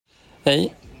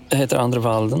Hej, jag heter Andre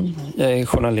Walden. Jag är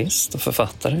journalist och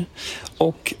författare.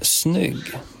 Och snygg.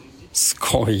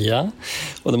 Skoja.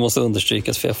 Och det måste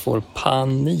understrykas för jag får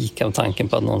panik av tanken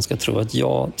på att någon ska tro att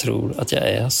jag tror att jag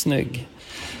är snygg.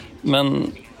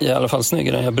 Men jag är i alla fall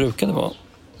snyggare än jag brukade vara.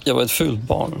 Jag var ett fult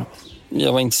barn.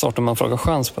 Jag var inte sorten man frågar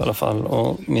chans på i alla fall.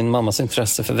 Och min mammas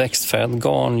intresse för växtfärgad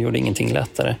garn gjorde ingenting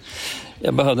lättare.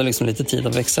 Jag behövde liksom lite tid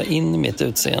att växa in i mitt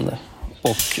utseende.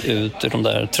 Och ut ur de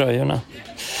där tröjorna.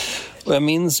 Och jag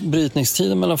minns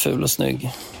brytningstiden mellan ful och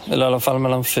snygg. Eller i alla fall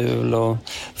mellan ful och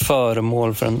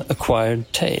föremål för en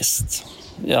acquired taste.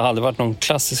 Jag hade varit någon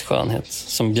klassisk skönhet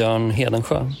som Björn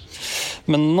Hedensjö.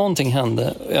 Men någonting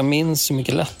hände och jag minns hur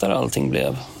mycket lättare allting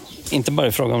blev. Inte bara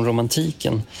i fråga om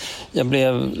romantiken. Jag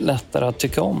blev lättare att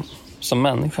tycka om som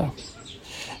människa.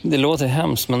 Det låter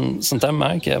hemskt men sånt där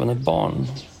märker även ett barn.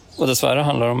 Och dessvärre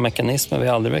handlar det om mekanismer vi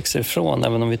aldrig växer ifrån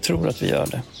även om vi tror att vi gör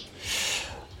det.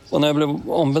 Och när jag blev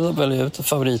ombedd att välja ut ett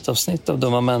favoritavsnitt av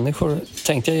Dumma människor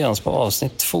tänkte jag genast på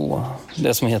avsnitt 2.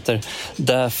 Det som heter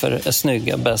Därför är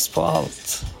snygga bäst på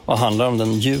allt. Och handlar om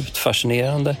den djupt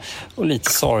fascinerande och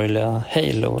lite sorgliga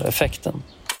halo-effekten.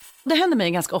 Det händer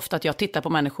mig ganska ofta att jag tittar på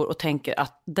människor och tänker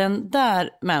att den där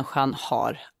människan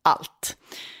har allt.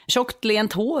 Tjockt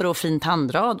lent hår och fin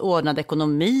tandrad, ordnad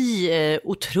ekonomi,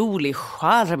 otrolig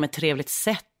charm, ett trevligt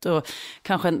sätt och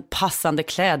kanske en passande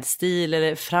klädstil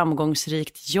eller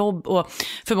framgångsrikt jobb och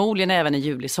förmodligen även en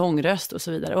ljuvlig sångröst och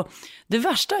så vidare. Och det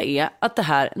värsta är att det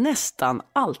här nästan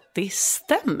alltid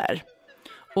stämmer.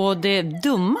 Och det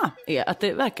dumma är att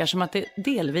det verkar som att det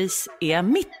delvis är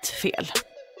mitt fel.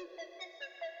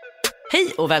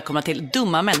 Hej och välkomna till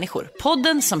Dumma människor,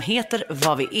 podden som heter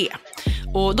Vad vi är.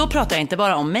 Och då pratar jag inte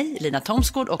bara om mig, Lina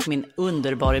Thomsgård, och min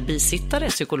underbara bisittare,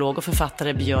 psykolog och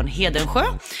författare Björn Hedensjö.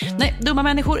 Nej, Dumma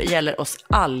människor gäller oss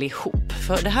allihop.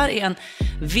 För det här är en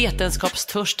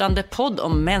vetenskapstörstande podd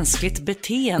om mänskligt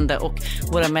beteende och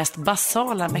våra mest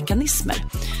basala mekanismer.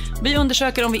 Vi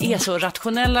undersöker om vi är så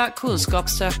rationella,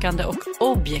 kunskapssökande och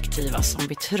objektiva som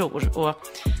vi tror. Och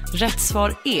rätt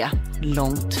svar är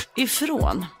långt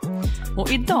ifrån.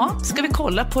 Och idag ska vi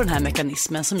kolla på den här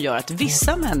mekanismen som gör att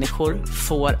vissa människor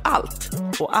får allt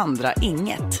och andra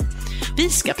inget. Vi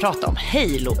ska prata om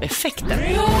halo-effekten.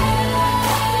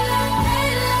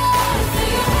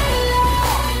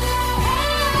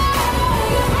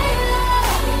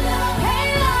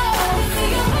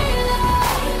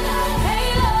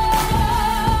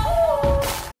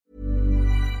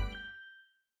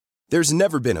 There's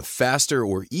never been a faster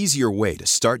or easier way to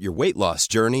start your weight loss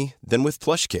journey than with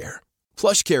PlushCare.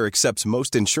 PlushCare accepts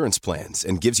most insurance plans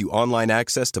and gives you online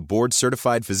access to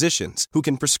board-certified physicians who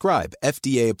can prescribe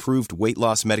FDA-approved weight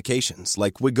loss medications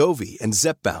like Wegovy and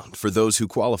Zepbound for those who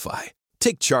qualify.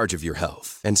 Take charge of your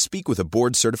health and speak with a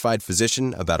board-certified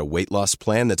physician about a weight loss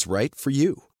plan that's right for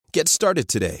you. Get started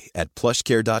today at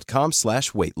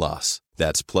plushcare.com/weightloss.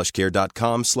 That's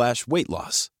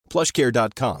plushcare.com/weightloss.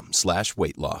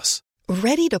 plushcare.com/weightloss.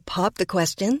 Ready to pop the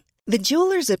question? The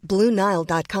jewelers at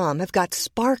BlueNile.com have got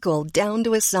sparkle down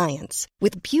to a science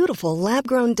with beautiful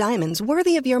lab-grown diamonds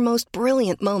worthy of your most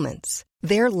brilliant moments.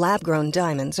 Their lab-grown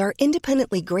diamonds are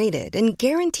independently graded and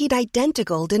guaranteed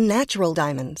identical to natural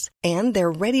diamonds, and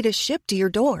they're ready to ship to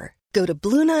your door. Go to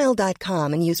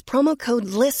BlueNile.com and use promo code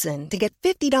LISTEN to get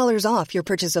 $50 off your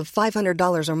purchase of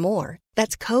 $500 or more.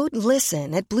 That's code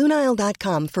LISTEN at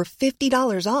BlueNile.com for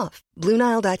 $50 off.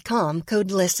 BlueNile.com,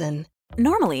 code LISTEN.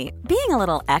 Normally, being a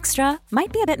little extra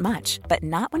might be a bit much, but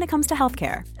not when it comes to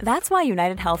healthcare. That's why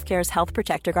United Healthcare's Health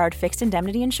Protector Guard fixed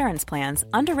indemnity insurance plans,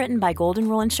 underwritten by Golden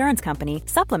Rule Insurance Company,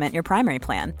 supplement your primary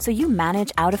plan so you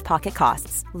manage out-of-pocket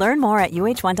costs. Learn more at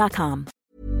uh1.com.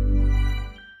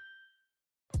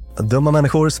 Dumma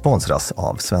människor sponsras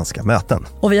av Svenska möten.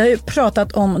 Och vi har ju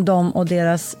pratat om dem och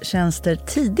deras tjänster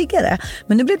tidigare.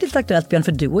 Men nu blev det lite aktuellt, Björn,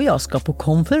 för du och jag ska på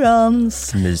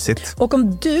konferens. Mysigt. Och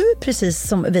om du, precis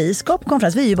som vi, ska på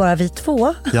konferens, vi är ju bara vi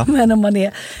två. Ja. Men om man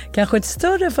är kanske ett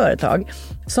större företag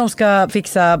som ska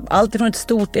fixa allt ifrån ett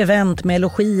stort event med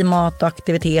logi, mat och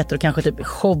aktiviteter och kanske typ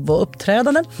show och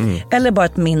uppträdanden. Eller bara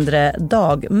ett mindre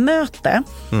dagmöte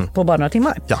på bara några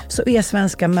timmar. Ja. Så är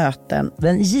Svenska möten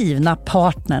den givna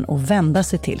partnern att vända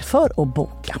sig till för att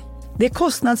boka. Det är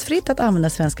kostnadsfritt att använda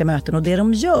Svenska möten och det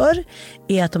de gör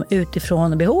är att de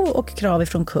utifrån behov och krav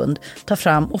ifrån kund tar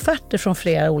fram offerter från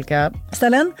flera olika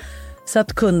ställen så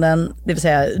att kunden, det vill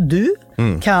säga du,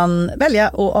 kan välja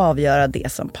och avgöra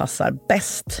det som passar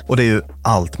bäst. Och det är ju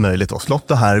allt möjligt då.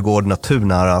 Slott och herrgård,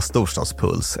 naturnära,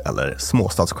 storstadspuls eller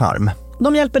småstadscharm.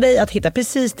 De hjälper dig att hitta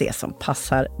precis det som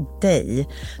passar dig.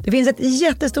 Det finns ett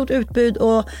jättestort utbud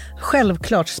och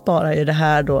självklart sparar ju det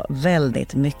här då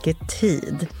väldigt mycket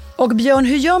tid. Och Björn,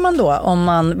 hur gör man då om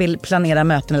man vill planera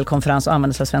möten eller konferens och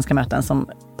använda sig av Svenska Möten som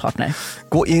partner?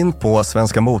 Gå in på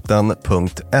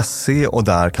svenskamoten.se och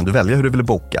där kan du välja hur du vill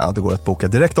boka. Det går att boka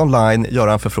direkt online,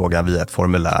 göra en förfrågan via ett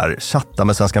formulär, chatta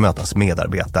med Svenska Mötens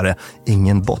medarbetare,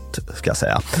 ingen bot ska jag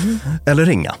säga, eller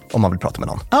ringa om man vill prata med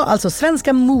någon. Ja, alltså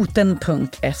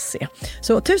svenskamoten.se.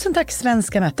 Så tusen tack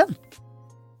Svenska Möten.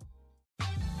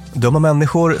 Dumma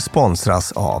människor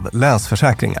sponsras av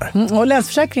Länsförsäkringar. Och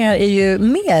Länsförsäkringar är ju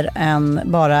mer än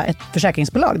bara ett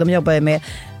försäkringsbolag. De jobbar ju med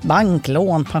bank,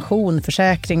 lån, pension,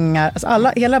 försäkringar,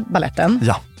 alltså hela balletten.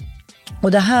 Ja.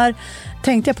 Och det här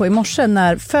tänkte jag på i morse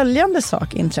när följande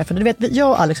sak inträffade. Du vet, jag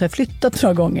och Alex har flyttat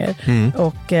några gånger.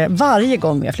 Och varje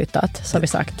gång vi har flyttat så har vi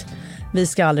sagt, vi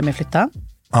ska aldrig mer flytta.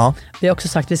 Ja. Vi har också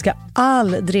sagt, vi ska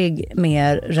aldrig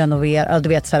mer renovera. Du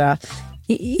vet så här,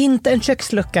 inte en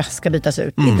kökslucka ska bytas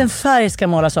ut. Inte en färg ska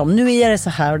målas om. Nu är det så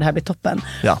här och det här blir toppen.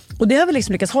 Ja. Och det har vi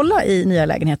liksom lyckats hålla i nya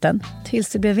lägenheten tills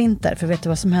det blev vinter. För vet du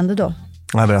vad som hände då?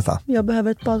 Nej, berätta. Jag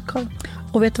behöver ett badkar.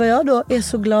 Och vet du vad jag då är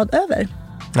så glad över?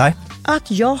 Nej.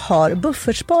 Att jag har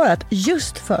buffertsparat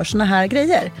just för såna här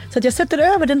grejer. Så att jag sätter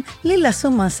över den lilla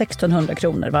summan 1600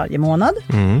 kronor varje månad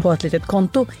på ett litet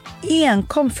konto.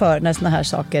 Enkom för när såna här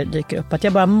saker dyker upp. Att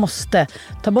jag bara måste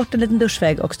ta bort en liten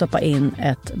duschvägg och stoppa in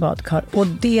ett badkar. Och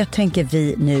det tänker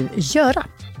vi nu göra.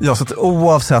 Ja, så att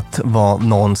oavsett vad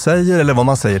någon säger eller vad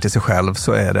man säger till sig själv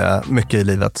så är det mycket i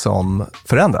livet som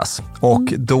förändras.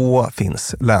 Och då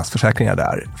finns Länsförsäkringar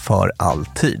där för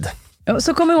alltid.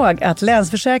 Så kom ihåg att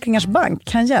Länsförsäkringars bank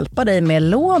kan hjälpa dig med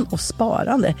lån och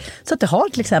sparande så att du har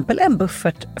till exempel en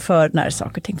buffert för när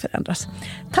saker och ting förändras.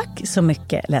 Tack så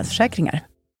mycket Länsförsäkringar.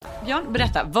 Björn,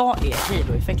 berätta, vad är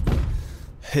halo-effekten?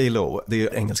 Halo, det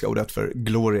är engelska ordet för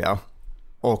gloria.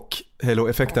 Och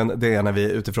halo-effekten, det är när vi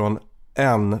utifrån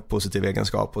en positiv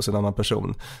egenskap hos en annan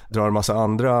person drar en massa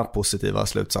andra positiva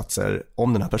slutsatser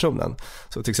om den här personen.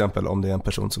 Så till exempel om det är en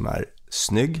person som är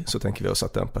snygg så tänker vi oss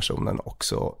att den personen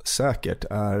också säkert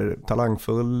är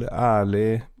talangfull,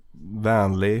 ärlig,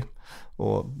 vänlig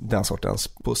och den sortens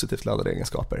positivt laddade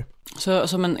egenskaper. Så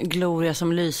som en gloria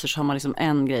som lyser så har man liksom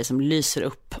en grej som lyser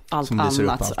upp allt som annat. Lyser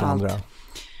upp allt andra.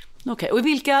 Okej, och i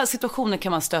vilka situationer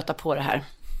kan man stöta på det här?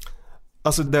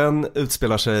 Alltså den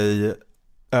utspelar sig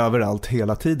överallt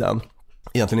hela tiden.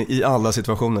 Egentligen i alla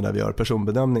situationer där vi gör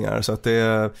personbedömningar. Så att det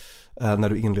är när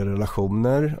du inleder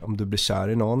relationer, om du blir kär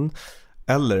i någon.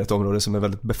 Eller ett område som är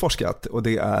väldigt beforskat. Och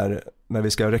det är när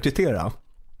vi ska rekrytera.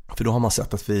 För då har man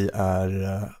sett att vi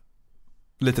är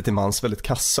lite till mans väldigt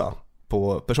kassa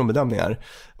på personbedömningar.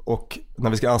 Och när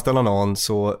vi ska anställa någon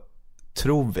så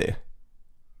tror vi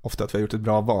ofta att vi har gjort ett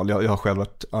bra val. Jag har själv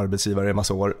varit arbetsgivare i en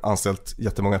massa år, anställt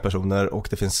jättemånga personer och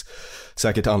det finns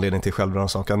säkert anledning till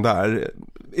självrannsakan där.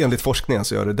 Enligt forskningen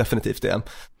så gör det definitivt det.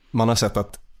 Man har sett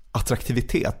att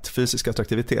attraktivitet, fysisk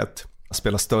attraktivitet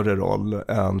spelar större roll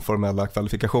än formella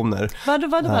kvalifikationer.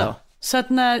 Vadå? Så att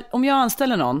om jag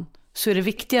anställer någon så är det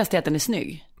viktigaste att den är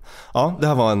snygg? Ja, det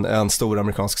här var en stor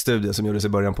amerikansk studie som gjordes i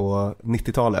början på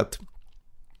 90-talet.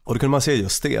 Och då kunde man se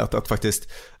just det, att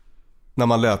faktiskt när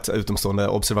man lät utomstående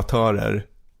observatörer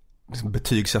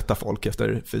betygsätta folk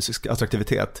efter fysisk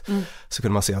attraktivitet så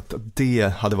kunde man se att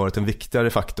det hade varit en viktigare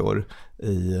faktor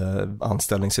i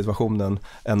anställningssituationen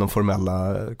än de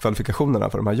formella kvalifikationerna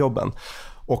för de här jobben.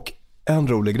 Och en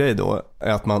rolig grej då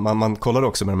är att man kollade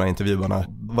också med de här intervjuarna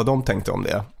vad de tänkte om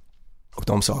det. Och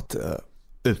de sa att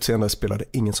utseende spelade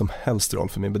ingen som helst roll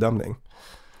för min bedömning.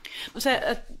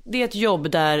 Det är ett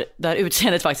jobb där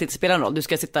utseendet faktiskt inte spelar en roll. Du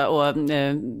ska sitta och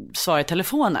svara i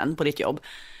telefonen på ditt jobb.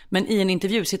 Men i en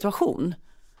intervjusituation,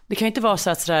 det kan ju inte vara så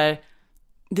att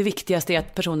det viktigaste är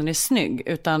att personen är snygg.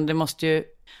 Utan det måste ju,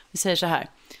 vi säger så här,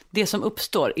 det som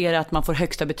uppstår, är det att man får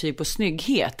högsta betyg på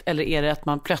snygghet? Eller är det att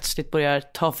man plötsligt börjar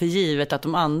ta för givet att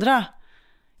de andra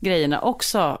grejerna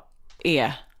också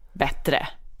är bättre?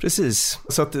 Precis,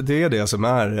 så att det är det som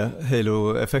är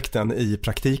halo-effekten i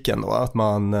praktiken då, att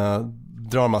man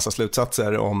drar massa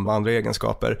slutsatser om andra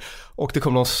egenskaper. Och det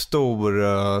kom någon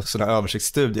stor sån här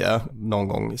översiktsstudie någon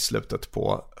gång i slutet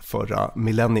på förra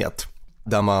millenniet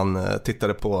där man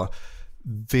tittade på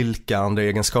vilka andra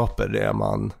egenskaper det är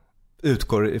man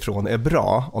utgår ifrån är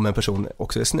bra om en person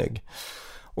också är snygg.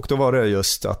 Och då var det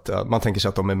just att man tänker sig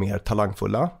att de är mer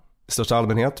talangfulla i största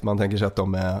allmänhet, man tänker sig att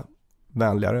de är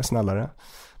vänligare, snällare.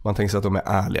 Man tänker sig att de är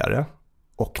ärligare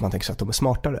och man tänker sig att de är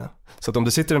smartare. Så att om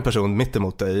det sitter en person mitt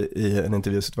emot dig i en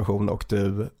intervjusituation och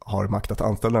du har makt att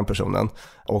anställa den personen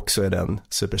och så är den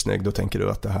supersnygg, då tänker du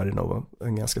att det här är nog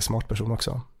en ganska smart person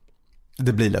också.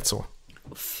 Det blir lätt så.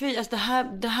 Fy, alltså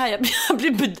det här jag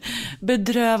blir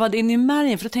bedrövad in i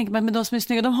märgen, för då tänker man, men de som är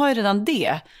snygga, de har ju redan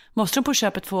det. Måste de på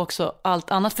köpet få också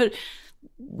allt annat? För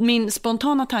min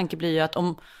spontana tanke blir ju att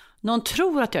om någon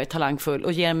tror att jag är talangfull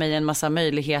och ger mig en massa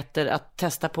möjligheter att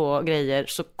testa på grejer,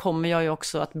 så kommer jag ju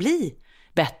också att bli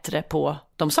bättre på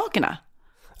de sakerna.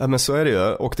 Ja, men så är det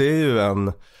ju. Och det är ju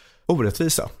en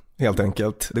orättvisa, helt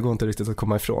enkelt. Det går inte riktigt att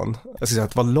komma ifrån. Jag ska säga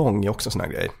att vara lång är också en sån här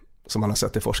grej som man har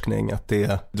sett i forskning, att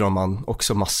det drar man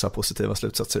också massa positiva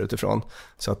slutsatser utifrån.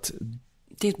 Så att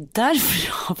det är därför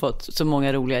jag har fått så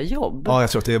många roliga jobb. Ja, jag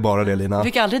tror att det är bara det, Lina. Jag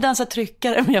fick aldrig dansa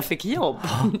tryckare, men jag fick jobb.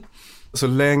 Så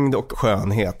längd och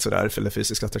skönhet sådär, eller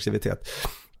fysisk attraktivitet.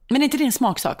 Men är inte det en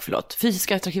smaksak, förlåt?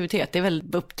 Fysisk attraktivitet, det är väl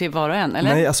upp till var och en,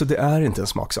 eller? Nej, alltså det är inte en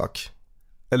smaksak.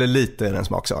 Eller lite är det en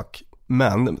smaksak.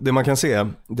 Men det man kan se,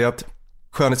 det är att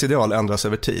skönhetsideal ändras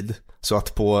över tid. Så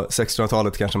att på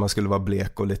 1600-talet kanske man skulle vara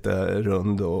blek och lite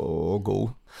rund och god.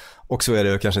 Och så är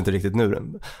det kanske inte riktigt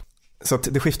nu. Så att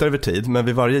det skiftar över tid, men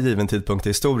vid varje given tidpunkt i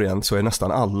historien så är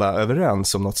nästan alla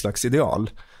överens om något slags ideal.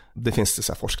 Det finns det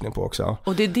så här forskning på också.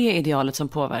 Och det är det idealet som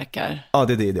påverkar? Ja,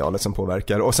 det är det idealet som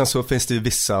påverkar. Och sen så finns det ju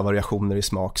vissa variationer i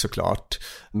smak såklart.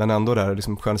 Men ändå där,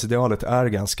 liksom, skönhetsidealet är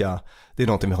det är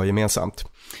någonting vi har gemensamt.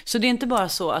 Så det är inte bara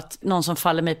så att någon som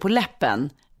faller mig på läppen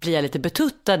blir jag lite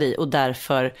betuttad i och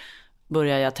därför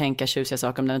börjar jag tänka tjusiga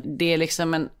saker om den. Det är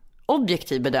liksom en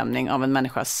objektiv bedömning av en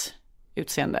människas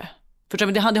utseende. Förstår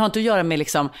du? Det har inte att göra med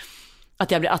liksom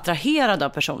att jag blir attraherad av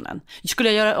personen.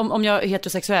 Skulle jag göra, om jag är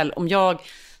heterosexuell, om jag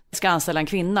ska anställa en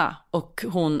kvinna och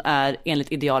hon är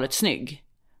enligt idealet snygg,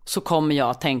 så kommer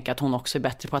jag tänka att hon också är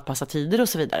bättre på att passa tider och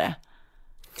så vidare.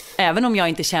 Även om jag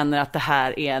inte känner att det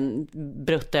här är en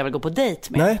brutta jag vill gå på dejt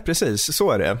med. Nej, precis.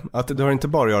 Så är det. Att det har inte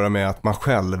bara att göra med att man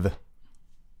själv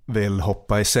vill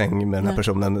hoppa i säng med den här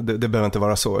personen. Det behöver inte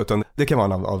vara så, utan det kan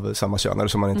vara av samma kön eller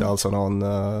som man inte alls har någon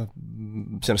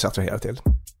känner sig attraherad till.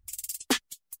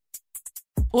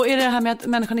 Och är det här med att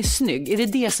människan är snygg, är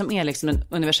det som är liksom den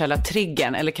universella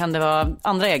triggern, eller kan det vara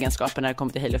andra egenskaper när det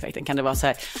kommer till halo-effekten? Kan det vara så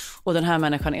här, och den här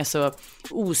människan är så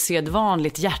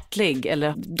osedvanligt hjärtlig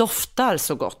eller doftar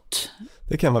så gott?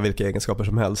 Det kan vara vilka egenskaper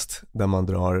som helst där man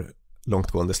drar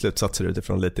långtgående slutsatser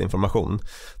utifrån lite information.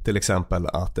 Till exempel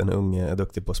att en unge är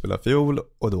duktig på att spela fiol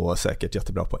och då säkert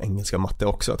jättebra på engelska och matte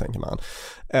också, tänker man.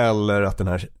 Eller att den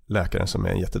här läkaren som är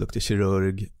en jätteduktig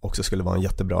kirurg också skulle vara en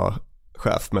jättebra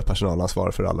chef med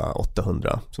personalansvar för alla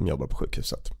 800 som jobbar på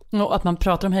sjukhuset. Och att man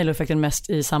pratar om halo-effekten mest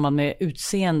i samband med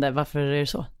utseende, varför är det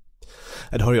så?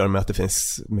 Det har att göra med att det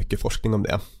finns mycket forskning om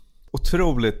det.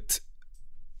 Otroligt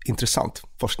intressant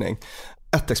forskning.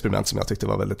 Ett experiment som jag tyckte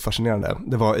var väldigt fascinerande,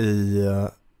 det var i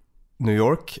New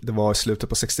York, det var i slutet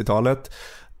på 60-talet,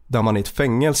 där man i ett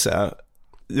fängelse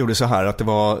gjorde så här att det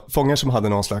var fångar som hade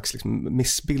någon slags liksom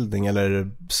missbildning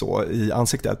eller så i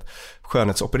ansiktet,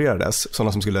 skönhetsopererades,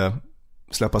 sådana som skulle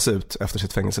släppas ut efter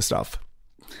sitt fängelsestraff.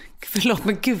 Förlåt,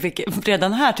 men gud,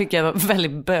 redan här tycker jag var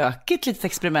väldigt bökigt litet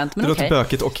experiment. Men det låter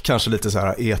bökigt och kanske lite så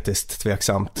här etiskt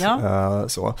tveksamt. Ja.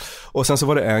 Så. Och sen så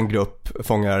var det en grupp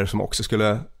fångar som också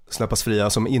skulle släppas fria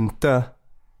som inte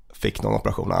fick någon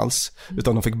operation alls,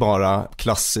 utan de fick bara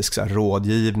klassisk så här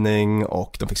rådgivning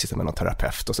och de fick sitta med någon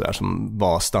terapeut och sådär som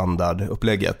var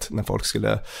standardupplägget när folk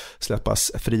skulle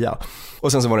släppas fria.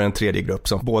 Och sen så var det en tredje grupp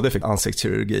som både fick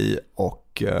ansiktskirurgi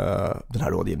och den här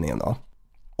rådgivningen då.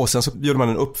 Och sen så gjorde man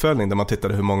en uppföljning där man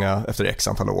tittade hur många, efter x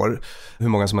antal år, hur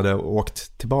många som hade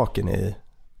åkt tillbaka in i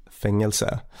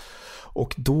fängelse.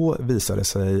 Och då visade det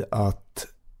sig att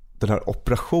den här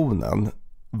operationen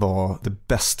var det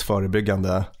bäst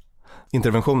förebyggande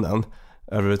interventionen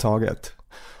överhuvudtaget.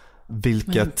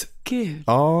 Vilket,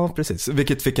 ja, precis.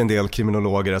 Vilket fick en del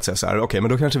kriminologer att säga så här, okej,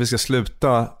 men då kanske vi ska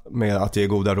sluta med att ge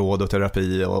goda råd och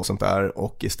terapi och sånt där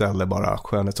och istället bara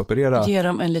skönhetsoperera. Ge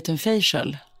dem en liten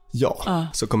facial. Ja,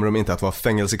 så kommer de inte att vara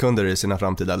fängelsekunder i sina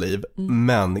framtida liv.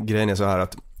 Men grejen är så här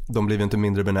att de blir inte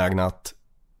mindre benägna att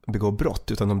begå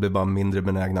brott, utan de blir bara mindre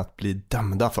benägna att bli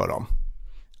dömda för dem.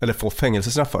 Eller få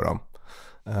fängelsestraff för dem.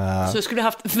 Så du skulle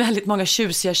haft väldigt många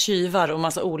tjusiga tjuvar och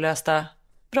massa olösta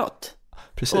brott.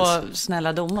 Precis. Och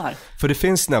snälla domar. För det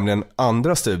finns nämligen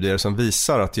andra studier som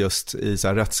visar att just i så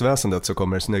här rättsväsendet så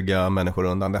kommer snygga människor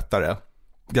undan lättare.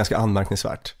 Ganska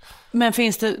anmärkningsvärt. Men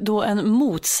finns det då en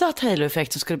motsatt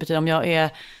halo-effekt som skulle betyda om jag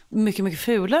är mycket, mycket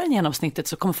fulare än genomsnittet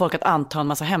så kommer folk att anta en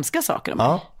massa hemska saker om mig?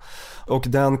 Ja, och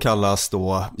den kallas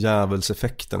då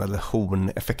djävulseffekten eller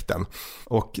horneffekten.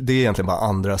 Och det är egentligen bara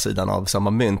andra sidan av samma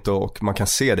mynt och man kan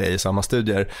se det i samma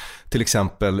studier. Till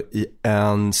exempel i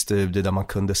en studie där man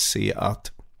kunde se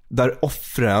att där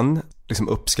offren liksom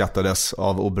uppskattades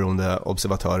av oberoende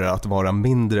observatörer att vara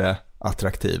mindre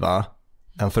attraktiva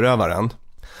än förövaren,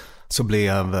 så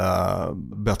blev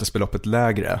bötesbeloppet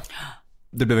lägre.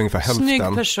 Det blev ungefär hälften.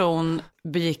 Snygg person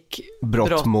begick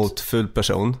brott mot ful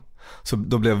person. Så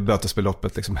då blev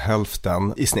bötesbeloppet liksom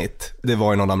hälften i snitt. Det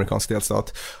var i någon amerikansk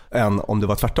delstat. Än om det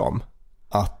var tvärtom.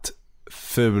 Att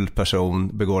ful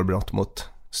person begår brott mot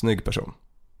snygg person.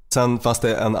 Sen fanns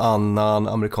det en annan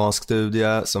amerikansk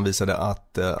studie som visade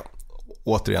att,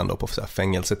 återigen då på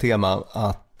fängelsetema,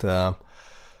 att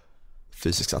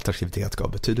fysisk attraktivitet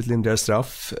gav betydligt lindrigare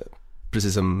straff.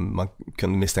 Precis som man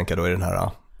kunde misstänka då i den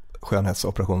här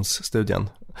skönhetsoperationsstudien.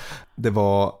 Det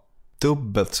var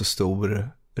dubbelt så stor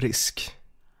risk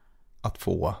att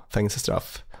få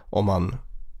fängelsestraff om man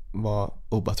var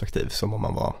oattraktiv som om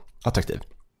man var attraktiv.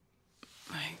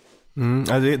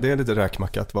 Det är lite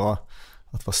räkmacka att vara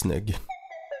snygg.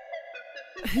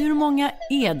 Hur många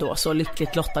är då så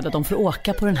lyckligt lottade att de får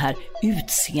åka på den här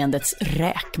utseendets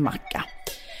räkmacka?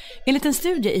 Enligt en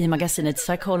studie i magasinet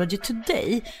Psychology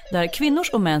Today, där kvinnors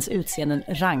och mäns utseenden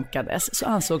rankades, så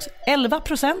ansågs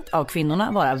 11% av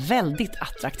kvinnorna vara väldigt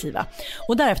attraktiva.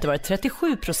 Och därefter var det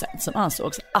 37% som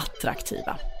ansågs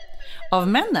attraktiva. Av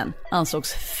männen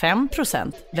ansågs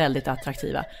 5% väldigt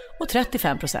attraktiva och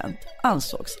 35%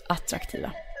 ansågs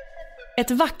attraktiva.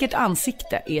 Ett vackert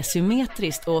ansikte är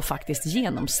symmetriskt och faktiskt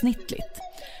genomsnittligt.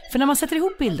 För när man sätter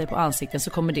ihop bilder på ansikten så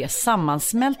kommer det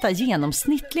sammansmälta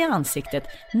genomsnittliga ansiktet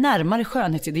närmare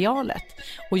skönhetsidealet.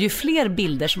 Och ju fler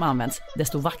bilder som används,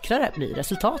 desto vackrare blir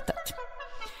resultatet.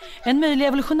 En möjlig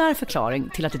evolutionär förklaring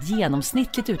till att ett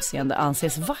genomsnittligt utseende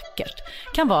anses vackert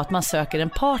kan vara att man söker en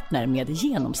partner med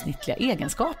genomsnittliga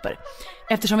egenskaper.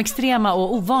 Eftersom extrema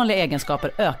och ovanliga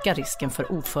egenskaper ökar risken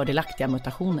för ofördelaktiga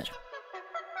mutationer.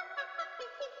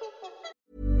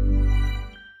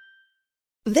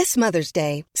 This Mother's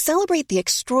Day, celebrate the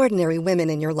extraordinary women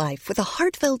in your life with a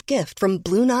heartfelt gift from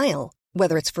Blue Nile.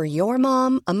 Whether it's for your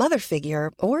mom, a mother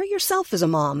figure, or yourself as a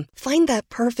mom, find that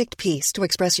perfect piece to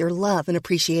express your love and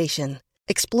appreciation.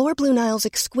 Explore Blue Nile's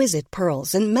exquisite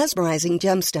pearls and mesmerizing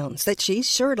gemstones that she's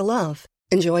sure to love.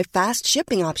 Enjoy fast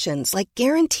shipping options like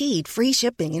guaranteed free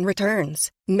shipping and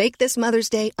returns. Make this Mother's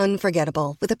Day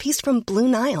unforgettable with a piece from Blue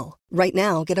Nile. Right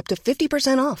now, get up to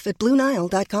 50% off at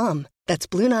BlueNile.com. That's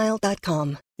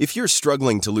BlueNile.com. If you're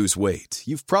struggling to lose weight,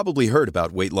 you've probably heard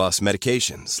about weight loss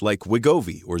medications like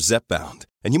Wegovy or Zepbound,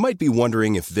 and you might be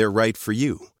wondering if they're right for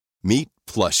you. Meet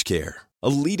PlushCare, a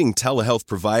leading telehealth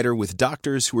provider with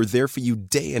doctors who are there for you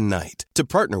day and night to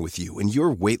partner with you in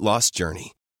your weight loss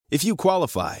journey. If you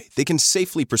qualify, they can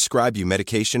safely prescribe you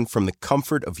medication from the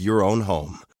comfort of your own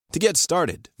home. To get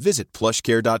started, visit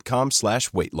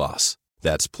plushcare.com/weightloss.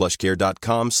 That's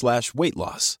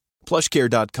plushcare.com/weightloss.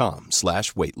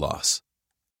 plushcare.com/weightloss.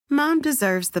 Mom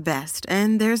deserves the best,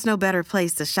 and there's no better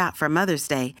place to shop for Mother's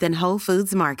Day than Whole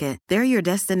Foods Market. They're your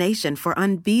destination for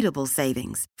unbeatable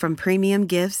savings, from premium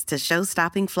gifts to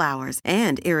show-stopping flowers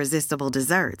and irresistible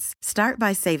desserts. Start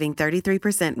by saving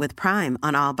 33% with Prime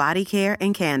on all body care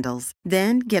and candles.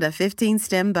 Then get a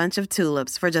 15-stem bunch of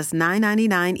tulips for just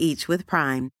 $9.99 each with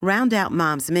Prime. Round out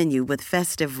Mom's menu with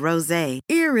festive rosé,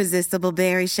 irresistible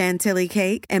berry chantilly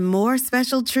cake, and more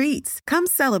special treats. Come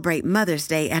celebrate Mother's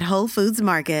Day at Whole Foods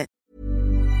Market.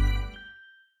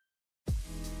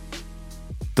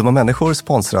 Dumma människor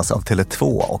sponsras av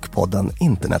Tele2 och podden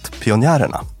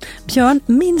Internetpionjärerna. Björn,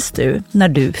 minns du när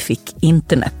du fick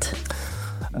internet?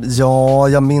 Ja,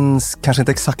 jag minns kanske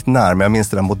inte exakt när, men jag minns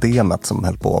det där modemet som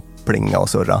höll på att plinga och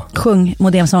surra. Sjung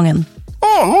modemsången.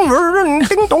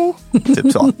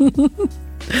 Typ så.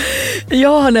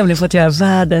 Jag har nämligen fått göra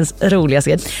världens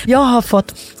roligaste. Jag har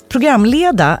fått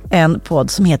programleda en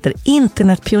podd som heter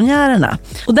Internetpionjärerna.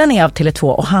 Och den är av Tele2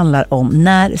 och handlar om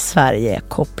när Sverige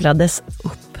kopplades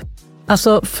upp.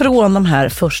 Alltså från de här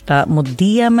första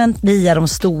modemen via de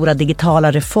stora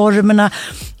digitala reformerna.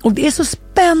 Och det är så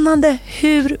spännande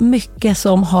hur mycket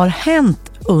som har hänt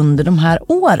under de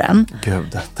här åren.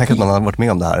 Gud, tänk att man har varit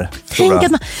med om det här.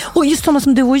 Och just sådana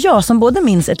som du och jag som både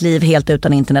minns ett liv helt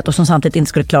utan internet och som samtidigt inte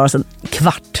skulle klara sig en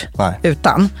kvart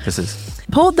utan. Precis.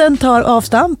 Podden tar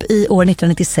avstamp i år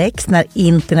 1996 när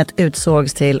internet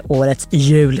utsågs till årets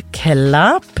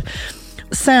julklapp.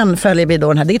 Sen följer vi då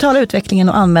den här digitala utvecklingen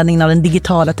och användningen av den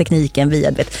digitala tekniken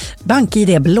via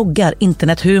bank-ID, bloggar,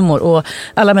 internethumor och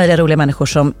alla möjliga roliga människor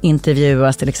som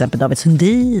intervjuas, till exempel David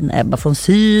Sundin, Ebba von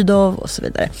Sydow och så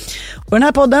vidare. Och den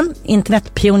här podden,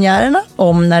 Internetpionjärerna,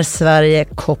 om när Sverige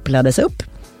kopplades upp,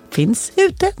 finns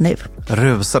ute nu.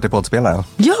 Rusar till poddspelaren.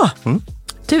 Ja,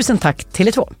 tusen tack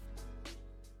Tele2.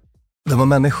 Dumma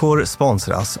människor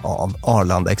sponsras av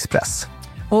Arlanda Express.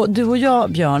 Och du och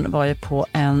jag, Björn, var ju på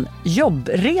en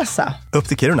jobbresa. Upp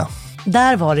till Kiruna.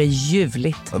 Där var det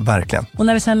ljuvligt. Verkligen. Och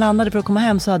när vi sen landade för att komma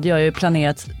hem så hade jag ju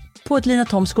planerat på ett Lina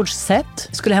Thomsgårds sätt.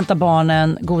 Skulle hämta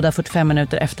barnen goda 45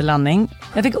 minuter efter landning.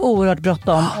 Jag fick oerhört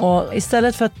bråttom och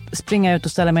istället för att springa ut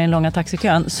och ställa mig i den långa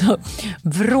taxikön så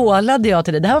vrålade jag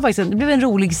till det. Det här var faktiskt det blev en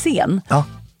rolig scen. Ja.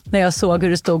 När jag såg hur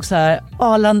det stod så här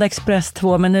Arlanda Express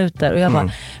 2 minuter och jag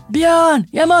bara Björn,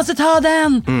 jag måste ta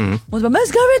den. Och så bara, men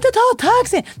ska vi inte ta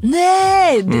taxi?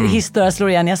 Nej, historia slår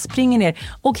igen. Jag springer ner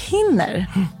och hinner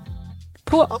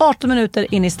på 18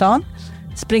 minuter in i stan,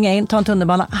 springa in, ta en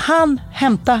tunnelbana,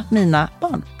 hämta mina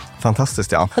barn.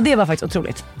 Fantastiskt, ja. Och det var faktiskt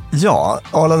otroligt. Ja,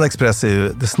 Arlanda Express är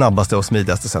ju det snabbaste och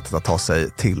smidigaste sättet att ta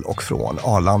sig till och från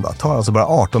Arlanda. Det tar alltså bara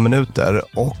 18 minuter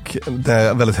och det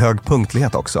är väldigt hög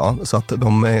punktlighet också. Så att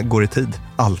de går i tid,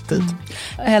 alltid.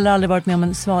 Jag har heller aldrig varit med om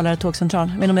en svalare tågcentral.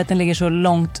 Jag vet inte om att den ligger så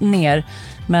långt ner.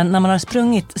 Men när man har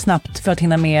sprungit snabbt för att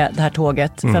hinna med det här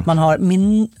tåget, för att man har,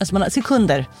 man har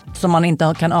sekunder som man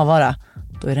inte kan avvara,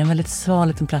 då är det en väldigt sval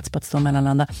liten plats på att stå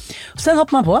mellanlanda. Och sen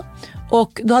hoppar man på.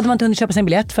 Och då hade man inte hunnit köpa sin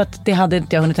biljett för att det hade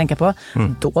inte jag hunnit tänka på.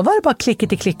 Då var det bara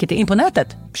klicket in på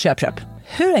nätet. Köp.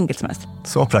 Hur enkelt som helst.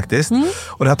 Så praktiskt.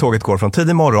 Och det här tåget går från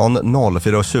tidig morgon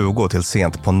 04.20 till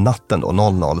sent på natten då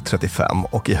 00.35.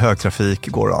 Och i högtrafik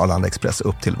går Arlanda Express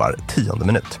upp till var 10:e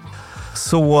minut.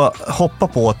 Så hoppa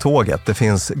på tåget. Det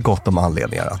finns gott om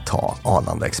anledningar att ta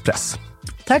Arlanda Express.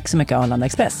 Tack så mycket Arlanda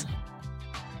Express.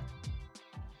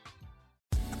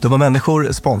 Dumma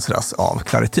människor sponsras av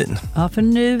Claritin. Ja, för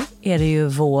nu är det ju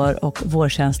vår och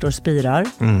vårkänslor spirar.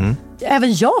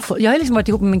 Även jag har liksom varit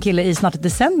ihop med min kille i snart ett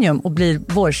decennium och blir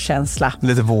vårkänsla.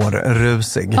 Lite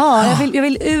vårrusig. Ja, jag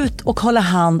vill ut och hålla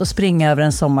hand och springa över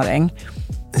en sommaräng.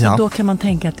 Ja. Då kan man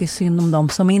tänka att det är synd om dem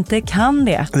som inte kan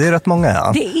det. Det är rätt många,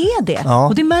 ja. Det är det. Ja.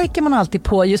 Och det märker man alltid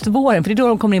på just våren. För det är då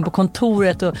de kommer in på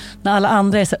kontoret och när alla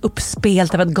andra är så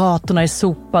uppspelta för att gatorna är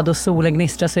sopade och solen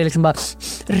gnistrar så är det liksom bara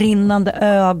rinnande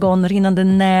ögon, rinnande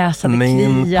näsa, det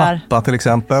Min kliar. pappa till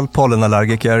exempel,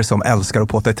 pollenallergiker som älskar att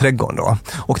påta i trädgården då.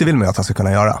 Och det vill man ju att han ska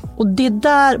kunna göra. Och det är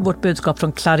där vårt budskap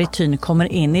från Claritin kommer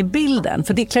in i bilden.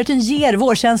 För Claritin ger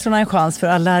vårkänslorna en chans för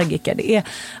allergiker. Det är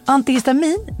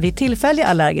antihistamin vid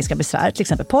tillfälliga allergiska besvär, till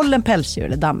exempel pollen, pälsdjur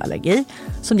eller dammallergi,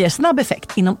 som ger snabb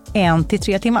effekt inom 1 till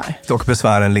 3 timmar. Och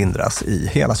besvären lindras i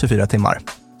hela 24 timmar.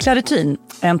 Claritin,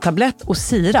 en tablett och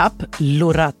sirap,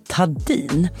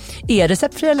 Loratadin, är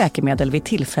receptfria läkemedel vid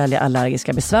tillfälliga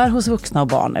allergiska besvär hos vuxna och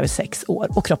barn över 6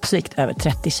 år och kroppsvikt över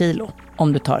 30 kilo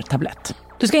om du tar tablett.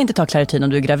 Du ska inte ta Claritin om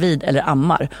du är gravid eller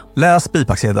ammar. Läs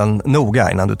bipacksedeln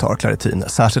noga innan du tar Claritin,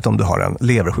 särskilt om du har en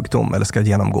leversjukdom eller ska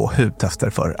genomgå hudtester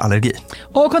för allergi.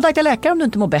 Och kontakta läkare om du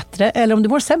inte mår bättre eller om du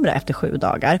mår sämre efter 7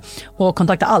 dagar. Och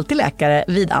kontakta alltid läkare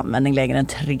vid användning längre än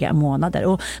 3 månader.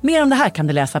 Och mer om det här kan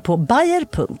du läsa på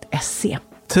bayer.se.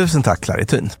 Tusen tack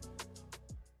Claritin.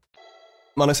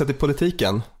 Man har sett i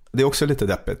politiken, det är också lite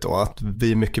deppigt då, att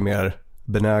vi är mycket mer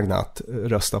benägna att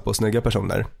rösta på snygga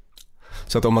personer.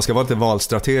 Så att om man ska vara lite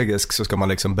valstrategisk så ska man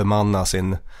liksom bemanna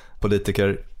sin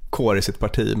politikerkår i sitt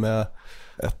parti med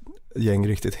ett gäng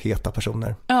riktigt heta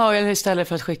personer. Ja, eller istället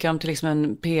för att skicka dem till liksom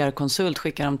en PR-konsult,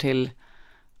 skicka dem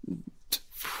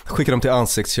till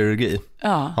ansiktskirurgi.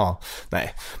 Ja.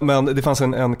 Nej. Men det fanns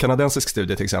en kanadensisk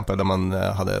studie till exempel där man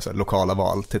hade så här, lokala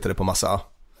val, tittade på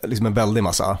en väldig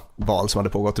massa val som hade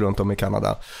pågått runt om i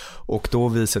Kanada. Och då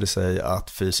visade det sig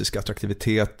att fysisk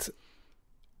attraktivitet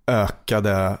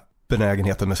ökade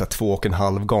benägenheten med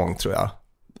 2,5 gång tror jag.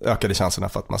 Ökade chanserna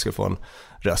för att man skulle få en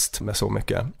röst med så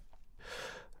mycket.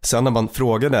 Sen när man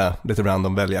frågade lite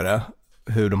random väljare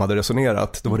hur de hade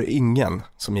resonerat, då var det ingen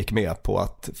som gick med på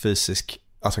att fysisk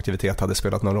attraktivitet hade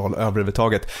spelat någon roll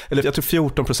överhuvudtaget. Eller jag tror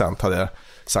 14% hade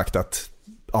sagt att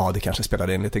det kanske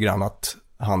spelade in lite grann att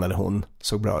han eller hon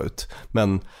såg bra ut.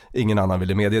 Men ingen annan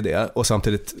ville medge det. Och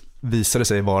samtidigt visade det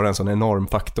sig vara en sån enorm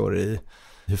faktor i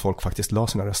hur folk faktiskt la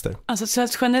sina röster. Alltså så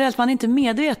att generellt man är inte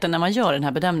medveten när man gör den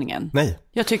här bedömningen. Nej.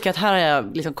 Jag tycker att här har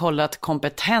jag liksom kollat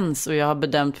kompetens och jag har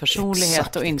bedömt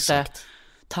personlighet och inte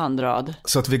tandrad.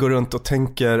 Så att vi går runt och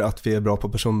tänker att vi är bra på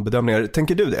personbedömningar.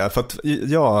 Tänker du det? För att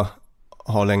jag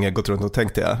har länge gått runt och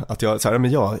tänkt det. Att jag har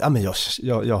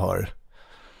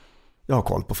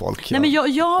koll på folk. Nej, men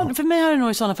för mig har det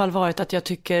nog i sådana fall varit att jag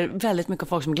tycker väldigt mycket om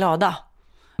folk som är glada.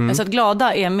 Så att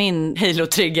glada är min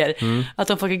halo-trigger. Att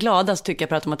om folk är glada så tycker jag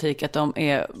per automatik att de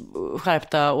är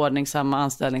skärpta, ordningsamma,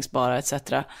 anställningsbara etc.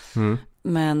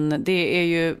 Men det är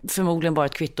ju förmodligen bara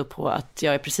ett kvitto på att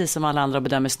jag är precis som alla andra och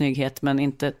bedömer snygghet men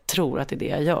inte tror att det är det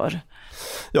jag gör.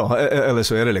 Ja, eller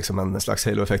så är det liksom en slags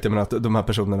halo-effekt. Jag menar att de här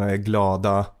personerna är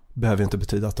glada behöver inte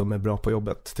betyda att de är bra på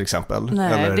jobbet till exempel.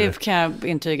 Nej, det kan jag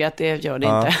intyga att det gör det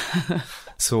inte.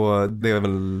 Så det är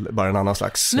väl bara en annan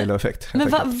slags halo-effekt. Men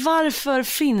varför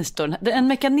finns då en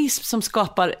mekanism som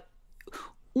skapar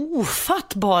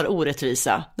ofattbar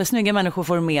orättvisa. Där snygga människor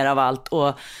får mer av allt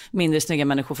och mindre snygga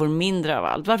människor får mindre av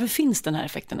allt. Varför finns den här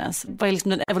effekten ens? Vad är liksom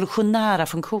den evolutionära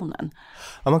funktionen?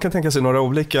 Ja, man kan tänka sig några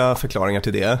olika förklaringar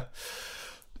till det.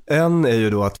 En är ju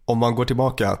då att om man går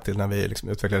tillbaka till när vi liksom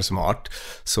utvecklades som art,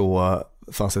 så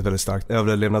fanns det ett väldigt starkt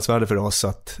överlevnadsvärde för oss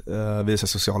att vi är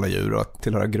sociala djur och att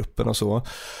tillhöra gruppen och så.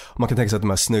 Och man kan tänka sig att de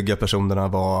här snygga personerna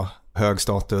var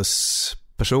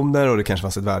högstatuspersoner och det kanske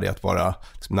fanns ett värde i att vara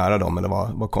liksom nära dem eller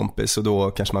vara kompis, och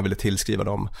då kanske man ville tillskriva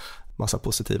dem massa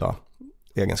positiva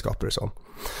egenskaper och så.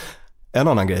 En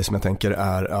annan grej som jag tänker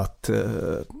är att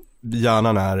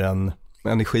hjärnan är en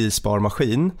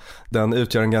energisparmaskin. Den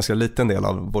utgör en ganska liten del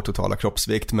av vår totala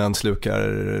kroppsvikt, men slukar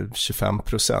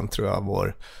 25% tror jag av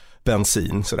vår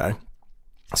bensin sådär.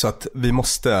 Så att vi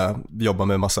måste jobba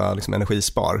med massa liksom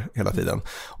energispar hela tiden.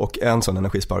 Och en sån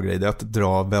energispargrej är att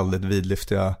dra väldigt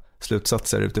vidlyftiga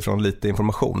slutsatser utifrån lite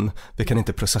information. Vi kan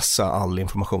inte processa all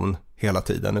information hela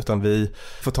tiden, utan vi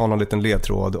får ta någon liten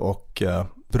ledtråd och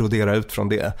brodera ut från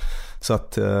det. Så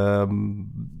att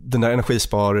den där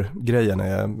energispargrejen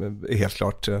är helt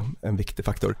klart en viktig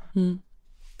faktor. Mm.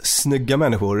 Snygga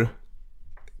människor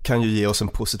kan ju ge oss en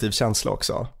positiv känsla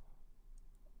också.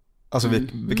 Alltså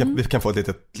vi kan få ett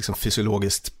litet liksom,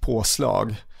 fysiologiskt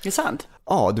påslag. Det är sant?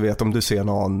 Ja, du vet om du ser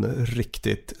någon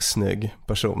riktigt snygg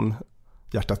person,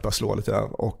 hjärtat bara slår lite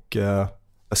och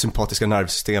sympatiska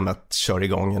nervsystemet kör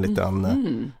igång en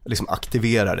liten, liksom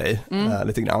aktiverar dig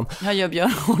lite grann. Jag gör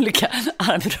Björn olika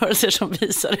armrörelser som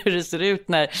visar hur det ser ut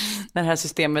när det här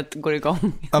systemet går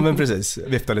igång. Ja men precis,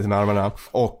 vifta lite med armarna.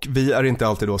 Och vi är inte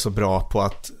alltid då så bra på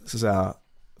att, så att säga,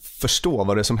 förstå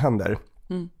vad det är som händer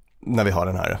när vi har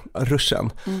den här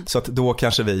ruschen. Så att då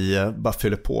kanske vi bara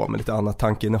fyller på med lite annat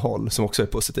tankeinnehåll som också är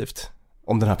positivt.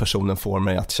 Om den här personen får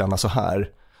mig att känna så här,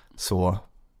 så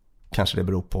kanske det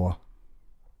beror på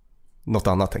något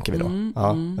annat, tänker vi då.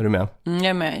 Är du med? Jag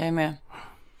är med.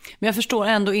 Men jag förstår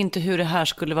ändå inte hur det här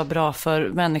skulle vara bra för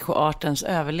människoartens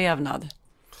överlevnad.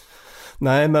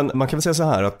 Nej, men man kan väl säga så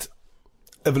här att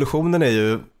evolutionen är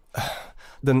ju,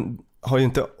 den har ju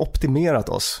inte optimerat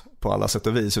oss på alla sätt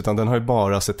och vis, utan den har ju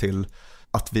bara sett till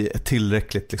att vi är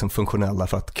tillräckligt liksom funktionella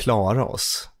för att klara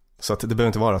oss. Så att det behöver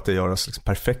inte vara att det gör oss liksom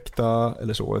perfekta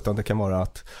eller så, utan det kan vara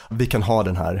att vi kan ha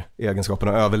den här egenskapen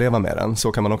och överleva med den.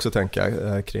 Så kan man också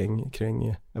tänka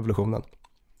kring evolutionen.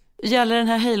 Gäller den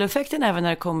här halo-effekten även när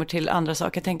det kommer till andra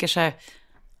saker? Jag tänker så här,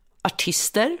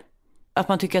 artister, att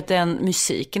man tycker att den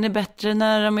musiken är bättre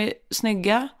när de är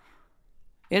snygga.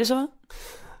 Är det så?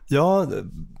 Ja,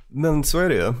 men så är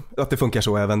det ju. Att det funkar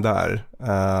så även där.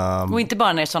 Och inte bara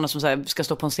när det är sådana som så här, ska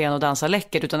stå på en scen och dansa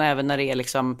läckert, utan även när det är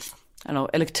liksom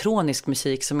elektronisk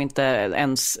musik som inte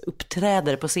ens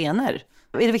uppträder på scener.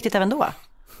 Är det viktigt även då?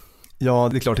 Ja,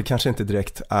 det är klart, det kanske inte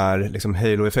direkt är liksom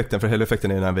halo-effekten. För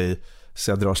halo-effekten är när vi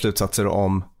så drar slutsatser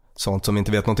om sånt som vi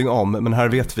inte vet någonting om. Men här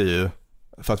vet vi ju,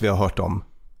 för att vi har hört dem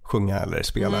sjunga eller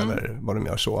spela eller vad de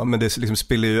gör så. Men det liksom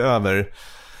spiller ju över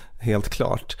helt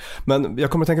klart. Men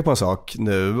jag kommer att tänka på en sak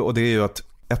nu, och det är ju att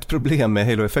ett problem med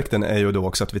halo-effekten är ju då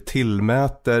också att vi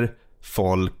tillmäter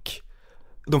folk,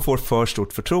 de får för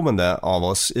stort förtroende av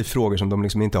oss i frågor som de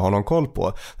liksom inte har någon koll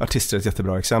på. Artister är ett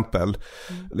jättebra exempel.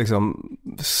 Liksom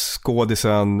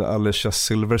skådisen Alicia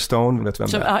Silverstone, vet vem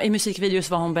det är? I musikvideos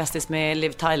var hon bästis med Liv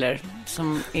Tyler,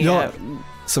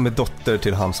 som är dotter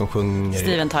till han som sjunger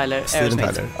Steven Tyler,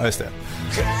 ja just det.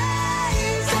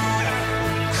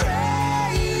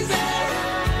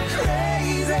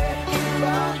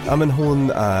 Ja, men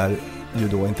hon är ju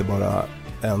då inte bara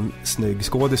en snygg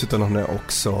skådis, utan hon är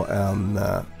också en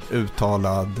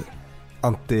uttalad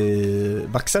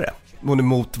antivaxare. Hon är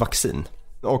mot vaccin.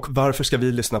 Och varför ska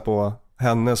vi lyssna på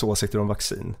hennes åsikter om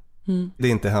vaccin? Det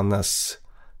är inte hennes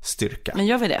styrka. Men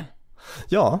gör vi det?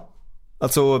 Ja,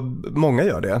 alltså många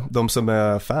gör det. De som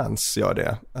är fans gör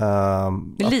det.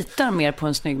 Vi litar mer på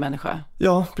en snygg människa.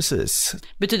 Ja, precis.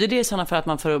 Betyder det i sådana för att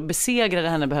man för att besegra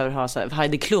henne behöver ha så här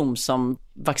Heidi Klum som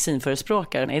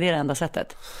vaccinförespråkare? Är det enda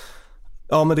sättet?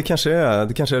 Ja, men det kanske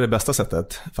är det bästa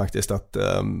sättet faktiskt att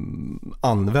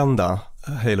använda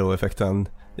halo-effekten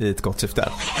i ett gott syfte.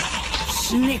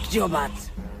 Snyggt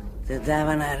jobbat! Det där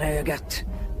var nära ögat.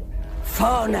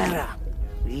 För nära!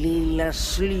 Lilla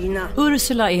slyna.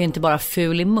 Ursula är ju inte bara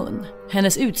ful i mun.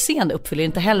 Hennes utseende uppfyller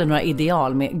inte heller några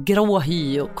ideal med grå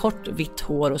hy och kort vitt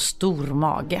hår och stor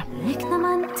mage. Räknar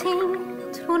man ting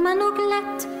tror man nog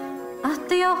lätt att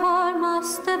det jag har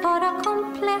måste vara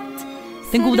komplett.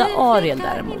 Den goda Ariel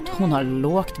däremot, hon har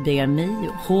lågt BMI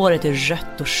och håret är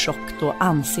rött och tjockt och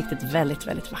ansiktet väldigt,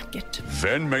 väldigt vackert.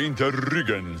 Vänd mig inte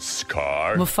ryggen,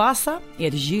 Scar. Mufasa är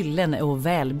ett gyllene och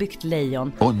välbyggt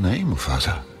lejon. Åh nej,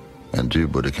 Mufasa. Men du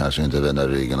borde kanske inte vända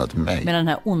ryggen åt mig. Men den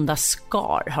här onda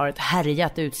Scar har ett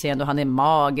härjat utseende och han är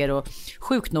mager och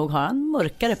sjukt nog har han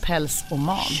mörkare päls och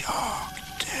man. Jag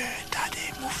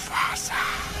dödade Mufasa.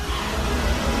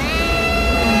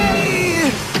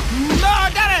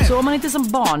 Mördare! Så om man inte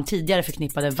som barn tidigare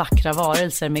förknippade vackra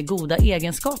varelser med goda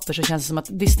egenskaper så känns det som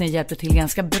att Disney hjälpte till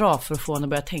ganska bra för att få en att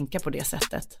börja tänka på det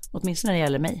sättet. Åtminstone när det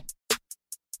gäller mig.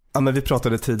 Ja, men vi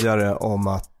pratade tidigare om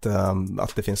att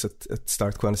det finns ett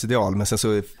starkt skönhetsideal, men sen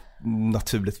så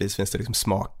naturligtvis finns det liksom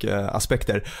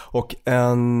smakaspekter. Och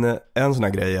en sån här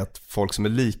grej är att folk som är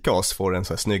lika oss får en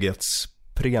sån här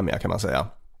snygghetspremie kan man säga.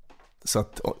 Så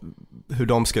att hur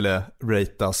de skulle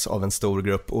ratas av en stor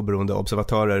grupp oberoende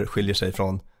observatörer skiljer sig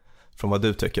från vad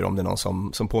du tycker, om det är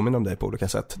någon som påminner om dig på olika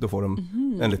sätt. Då får de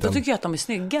en liten... Då tycker jag att de är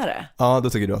snyggare. Ja, då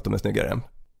tycker du att de är snyggare.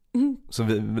 Så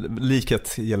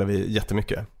likhet gäller vi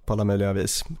jättemycket på alla möjliga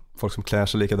vis. Folk som klär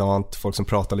sig likadant, folk som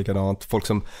pratar likadant, folk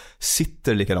som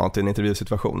sitter likadant i en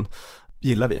intervjusituation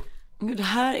gillar vi. Det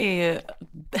här är ju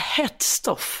hett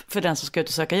stoff för den som ska ut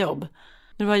och söka jobb.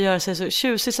 Nu bara göra sig så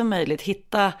tjusig som möjligt,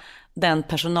 hitta den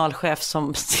personalchef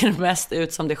som ser mest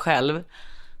ut som dig själv,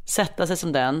 sätta sig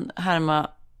som den, härma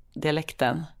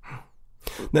dialekten.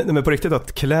 Nej, men på riktigt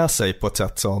att klä sig på ett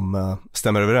sätt som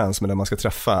stämmer överens med den man ska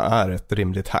träffa är ett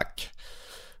rimligt hack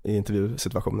i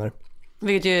intervjusituationer.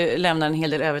 Vilket ju lämnar en hel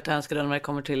del övrigt att önska när det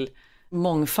kommer till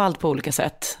mångfald på olika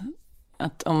sätt.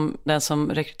 Att om den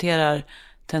som rekryterar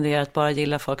tenderar att bara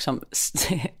gilla folk som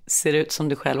ser ut som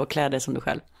du själv och klär dig som du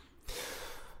själv.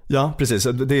 Ja, precis.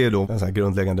 Det är ju då en sån här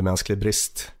grundläggande mänsklig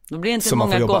brist. Då blir inte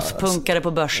många gothpunkare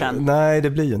på börsen. Nej, det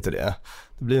blir ju inte det.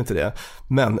 Det blir inte det.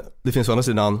 Men det finns å andra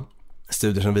sidan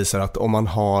studier som visar att om man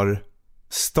har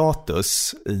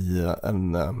status i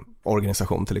en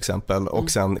organisation till exempel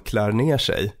och sen klär ner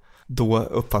sig, då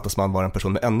uppfattas man vara en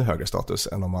person med ännu högre status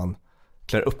än om man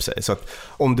klär upp sig. Så att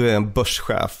om du är en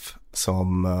börschef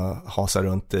som hasar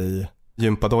runt i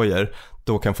gympadojor,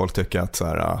 då kan folk tycka att så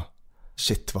här,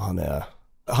 shit vad han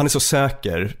är så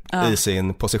säker i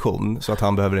sin position så att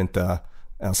han behöver inte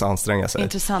ens anstränga sig.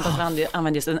 Intressant att man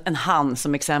använder just en han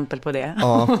som exempel på det.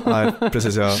 Ja, nej,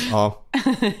 precis. Ja.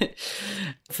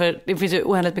 För det finns ju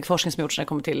oändligt mycket forskning som gjorts när det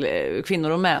kommer till kvinnor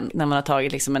och män. När man har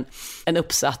tagit liksom en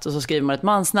uppsats och så skriver man ett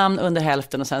mansnamn under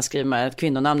hälften och sen skriver man ett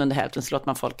kvinnonamn under hälften, så låter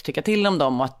man folk tycka till om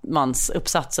dem och att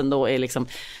mansuppsatsen då är liksom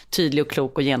tydlig och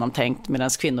klok och genomtänkt, medan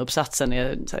kvinnouppsatsen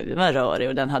är så här, den var rörig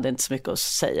och den hade inte så mycket att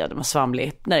säga, den var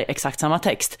svamlig. Nej, exakt samma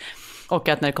text. Och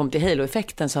att när det kom till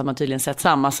halo-effekten så har man tydligen sett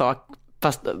samma sak,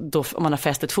 fast då om man har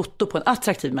fäst ett foto på en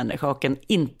attraktiv människa och en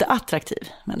inte attraktiv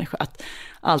människa. Att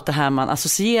allt det här man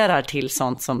associerar till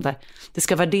sånt som det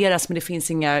ska värderas, men det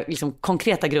finns inga liksom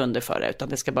konkreta grunder för det, utan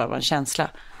det ska bara vara en känsla.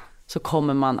 Så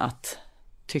kommer man att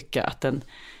tycka att den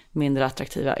mindre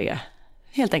attraktiva är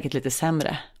helt enkelt lite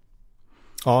sämre.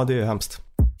 Ja, det är hemskt.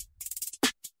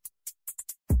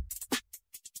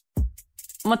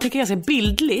 Om man tänker ganska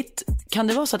bildligt, kan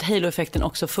det vara så att halo-effekten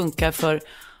också funkar för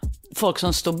folk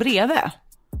som står bredvid?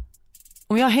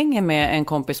 Om jag hänger med en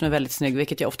kompis som är väldigt snygg,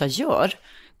 vilket jag ofta gör,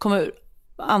 kommer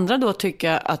andra då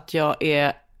tycka att jag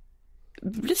är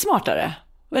lite smartare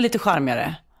och lite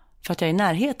charmigare för att jag är i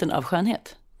närheten av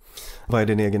skönhet? Vad är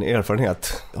din egen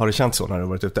erfarenhet? Har det känts så när du har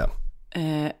varit ute?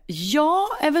 Ja,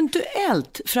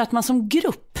 eventuellt. För att man som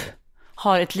grupp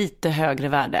har ett lite högre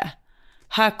värde.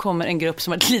 Här kommer en grupp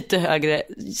som har ett lite högre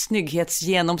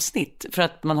snygghetsgenomsnitt för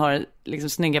att man har liksom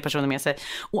snygga personer med sig.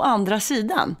 Å andra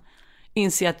sidan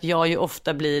inser att jag ju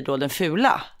ofta blir då den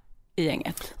fula i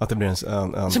gänget. Att det blir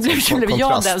en så blev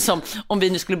jag den som, om vi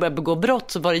nu skulle börja begå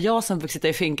brott, så var det jag som fick sitta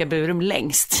i finkaburum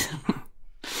längst.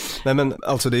 Nej, men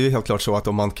alltså det är ju helt klart så att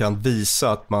om man kan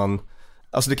visa att man,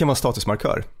 alltså det kan vara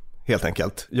statusmarkör helt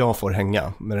enkelt. Jag får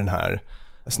hänga med den här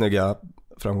snygga,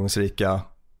 framgångsrika,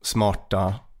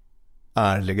 smarta,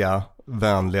 ärliga,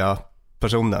 vänliga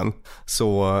personen,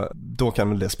 så då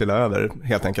kan det spela över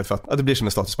helt enkelt, för att det blir som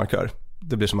en statusmarkör.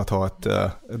 Det blir som att ha ett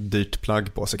dyrt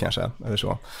plagg på sig kanske, eller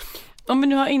så. Om vi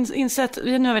nu har insett,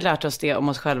 nu har vi lärt oss det om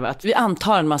oss själva, att vi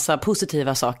antar en massa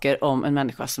positiva saker om en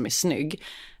människa som är snygg,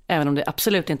 även om det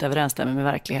absolut inte överensstämmer med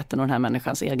verkligheten och den här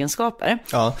människans egenskaper.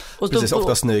 Ja, och precis,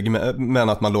 ofta snygg, men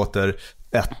att man låter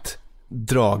ett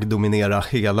drag dominera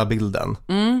hela bilden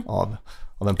av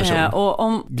en person.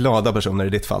 Och glada personer i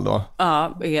ditt fall då.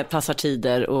 Ja, passar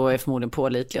tider och är förmodligen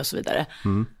pålitliga och så vidare.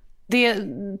 Det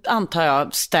antar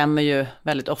jag stämmer ju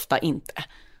väldigt ofta inte.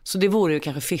 Så det vore ju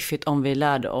kanske fiffigt om vi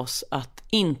lärde oss att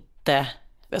inte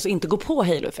gå på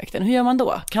halo-effekten. Hur gör man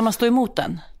då? Kan man stå emot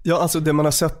den? Ja, alltså det man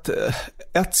har sett,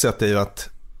 ett sätt är ju att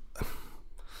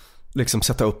liksom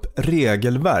sätta upp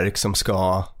regelverk som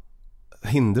ska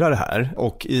hindra det här.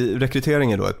 Och i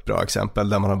rekrytering är då ett bra exempel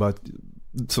där man har börjat,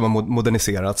 som har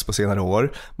moderniserats på senare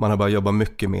år. Man har börjat jobba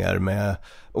mycket mer med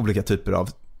olika typer av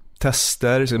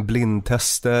tester,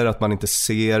 blindtester, att man inte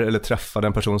ser eller träffar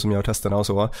den person som gör testerna och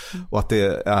så. Och att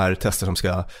det är tester som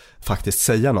ska faktiskt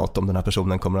säga något om den här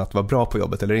personen kommer att vara bra på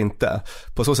jobbet eller inte.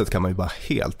 På så sätt kan man ju bara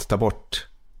helt ta bort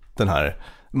den här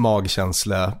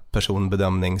magkänsla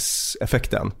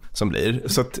personbedömningseffekten som blir.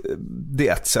 Så att det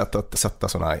är ett sätt att sätta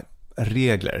sådana här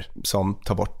regler som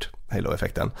tar bort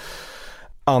halo-effekten.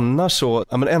 Annars så,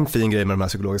 en fin grej med de här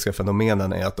psykologiska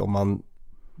fenomenen är att om man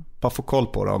bara får koll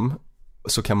på dem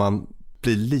så kan man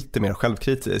bli lite mer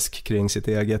självkritisk kring sitt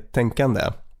eget tänkande.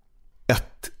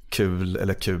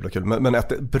 Men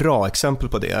ett bra exempel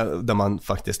på det, där man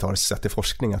faktiskt har sett i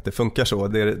forskning att det funkar så,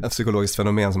 det är ett psykologiskt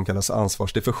fenomen som kallas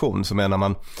ansvarsdiffusion, som är när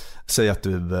man säger att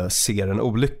du ser en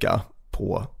olycka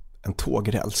på en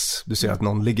tågräls. Du ser att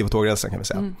någon ligger på tågrälsen, kan vi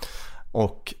säga.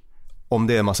 Och om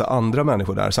det är en massa andra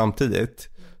människor där samtidigt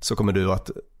så kommer du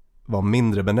att vara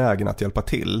mindre benägen att hjälpa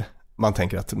till. Man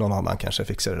tänker att någon annan kanske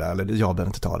fixar det där, eller jag behöver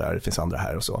inte ta det här, det finns andra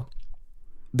här och så.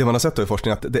 Det man har sett då i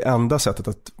forskningen att det enda sättet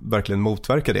att verkligen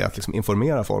motverka det är att liksom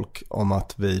informera folk om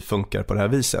att vi funkar på det här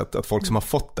viset. Att folk som har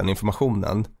fått den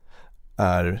informationen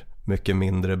är mycket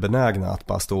mindre benägna att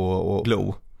bara stå och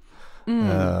glo.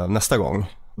 Nästa gång,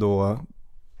 då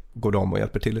går de och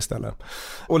hjälper till istället.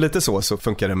 Och lite så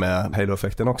funkar det med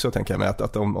halo-effekten också, tänker jag mig.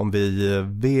 Att om vi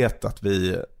vet att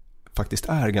vi faktiskt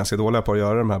är ganska dåliga på att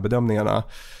göra de här bedömningarna,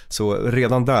 så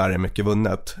redan där är mycket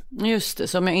vunnet. Just det,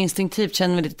 så om jag instinktivt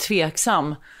känner mig lite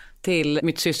tveksam till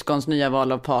mitt syskons nya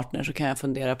val av partner, så kan jag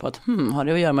fundera på att har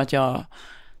det att göra med att jag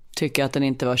tycker att den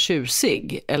inte var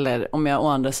tjusig? Eller om jag å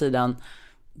andra sidan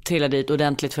trillar dit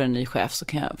ordentligt för en ny chef, så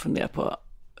kan jag fundera på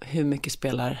hur mycket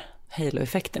spelar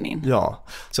halo-effekten in. Ja,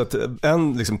 så att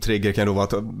en liksom trigger kan då vara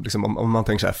att liksom, om man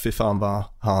tänker så här, fy fan vad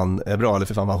han är bra eller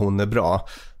fy fan vad hon är bra,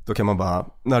 då kan man bara,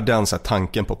 när den så här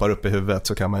tanken poppar upp i huvudet,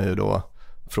 så kan man ju då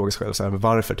fråga sig själv så här,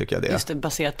 varför tycker jag det? Just det,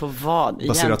 baserat på vad egentligen?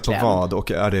 Baserat på vad,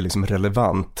 och är det liksom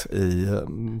relevant i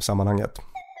sammanhanget?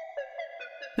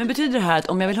 Men betyder det här att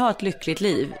om jag vill ha ett lyckligt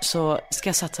liv så ska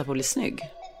jag satsa på att bli snygg?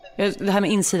 Det här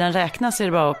med insidan räknas, är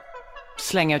det bara att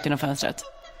slänga ut genom fönstret?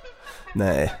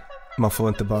 Nej, man får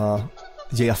inte bara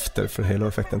ge efter för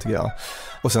halo-effekten, tycker jag.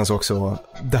 Och sen så också,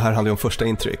 det här handlar ju om första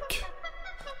intryck.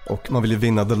 Och man vill ju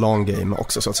vinna the long game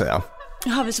också, så att säga.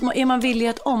 Ja, är man villig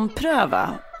att ompröva?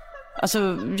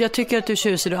 Alltså, jag tycker att du är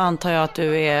tjusig, då antar jag att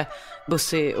du är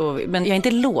bussig. Men jag är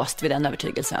inte låst vid den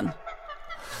övertygelsen.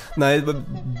 Nej,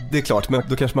 det är klart. Men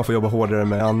då kanske man får jobba hårdare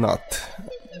med annat.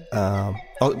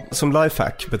 Som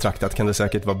lifehack betraktat kan det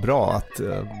säkert vara bra att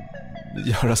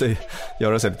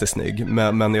göra sig lite snygg.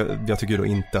 Men jag tycker då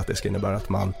inte att det ska innebära att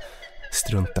man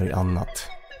struntar i annat.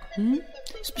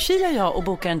 Så kilar jag och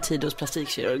bokar en tid hos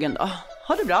plastikkirurgen då.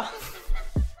 Ha det bra.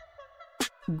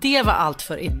 Det var allt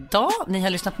för idag. Ni har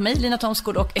lyssnat på mig, Lina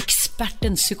Thomsgård, och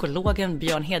experten, psykologen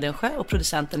Björn Hedensjö, och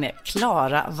producenten är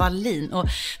Clara Wallin. Och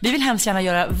vi vill hemskt gärna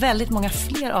göra väldigt många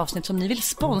fler avsnitt. Som ni vill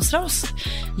sponsra oss,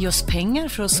 ge oss pengar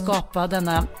för att skapa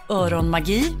denna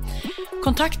öronmagi.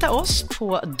 Kontakta oss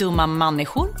på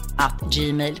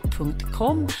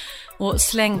dummamänniskor@gmail.com och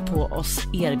släng på oss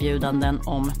erbjudanden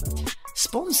om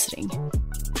sponsring.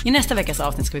 I nästa veckas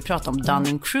avsnitt ska vi prata om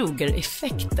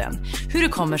Dunning-Kruger-effekten. Hur det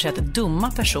kommer sig att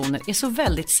dumma personer är så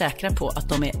väldigt säkra på att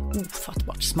de är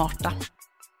ofattbart smarta.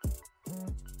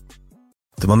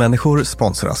 Dumma människor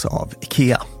sponsras av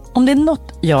IKEA. Om det är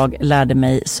något jag lärde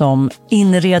mig som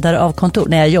inredare av kontor,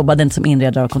 när jag jobbade inte som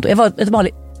inredare av kontor, jag var ett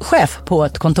vanligt chef på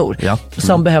ett kontor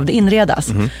som behövde inredas,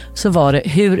 så var det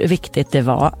hur viktigt det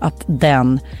var att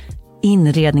den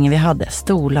inredningen vi hade,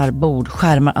 stolar, bord,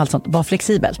 skärmar, allt sånt, var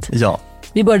flexibelt. Ja.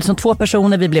 Vi började som 2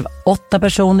 personer, vi blev 8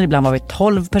 personer, ibland var vi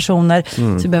 12 personer.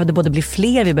 Så vi behövde både bli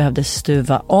fler, vi behövde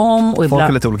stuva om. Och folk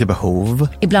har lite olika behov.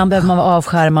 Ibland behöver man vara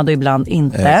avskärmad och ibland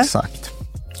inte. Exakt.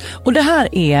 Och det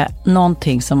här är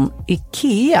någonting som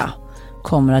IKEA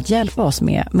kommer att hjälpa oss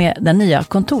med den nya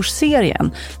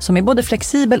kontorsserien som är både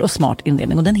flexibel och smart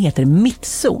inredning, och den heter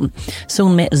Mittzon.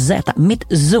 Zon med Z,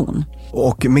 Mittzon.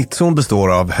 Och Mittzon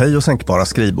består av höj- och sänkbara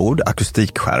skrivbord,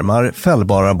 akustikskärmar,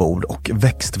 fällbara bord och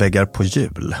växtväggar på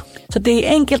hjul. Så det är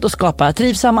enkelt att skapa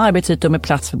trivsamma arbetsytor med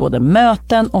plats för både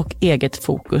möten och eget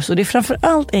fokus. Och det är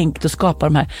framförallt enkelt att skapa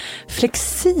de här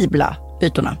flexibla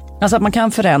ytorna. Alltså att man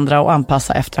kan förändra och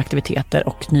anpassa efter aktiviteter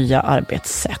och nya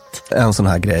arbetssätt. En sån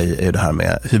här grej är ju det här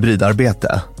med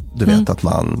hybridarbete. Du vet att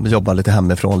man jobbar lite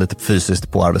hemifrån, lite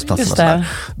fysiskt på arbetsplatsen och sådär.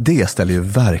 Det ställer ju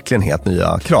verkligen helt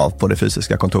nya krav på det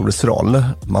fysiska kontorets roll.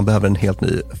 Man behöver en helt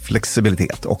ny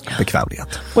flexibilitet och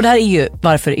bekvämlighet. Och det här är ju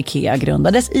varför IKEA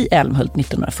grundades i Älmhult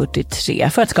 1943,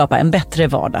 för att skapa en bättre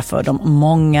vardag för de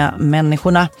många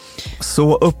människorna.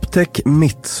 Så upptäck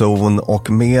Mittzon och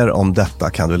mer om detta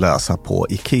kan du läsa på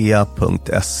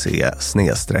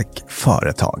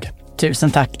ikea.se/företag.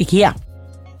 Tusen tack IKEA!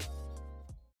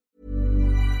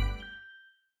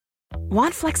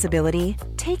 Want flexibility?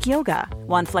 Take yoga.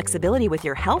 Want flexibility with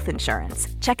your health insurance?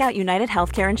 Check out United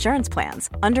Healthcare Insurance Plans.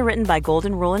 Underwritten by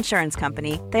Golden Rule Insurance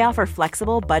Company, they offer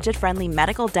flexible, budget-friendly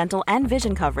medical, dental, and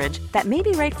vision coverage that may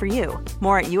be right for you.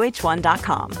 More at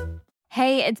uh1.com.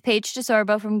 Hey, it's Paige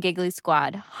DeSorbo from Giggly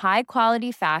Squad. High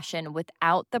quality fashion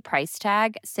without the price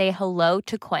tag. Say hello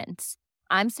to Quince.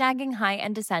 I'm snagging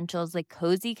high-end essentials like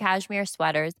cozy cashmere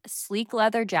sweaters, sleek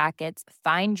leather jackets,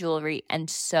 fine jewelry, and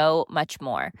so much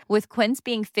more. With Quince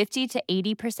being 50 to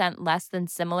 80% less than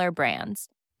similar brands.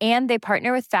 And they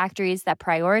partner with factories that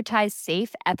prioritize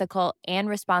safe, ethical, and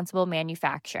responsible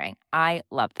manufacturing. I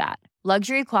love that.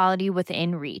 Luxury quality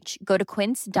within reach. Go to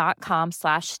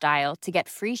quince.com/style to get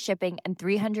free shipping and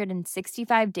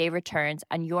 365-day returns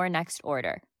on your next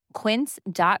order.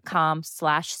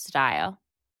 Quince.com/style.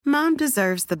 Mom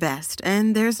deserves the best,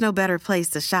 and there's no better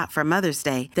place to shop for Mother's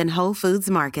Day than Whole Foods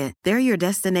Market. They're your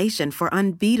destination for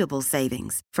unbeatable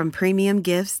savings, from premium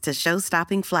gifts to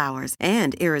show-stopping flowers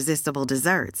and irresistible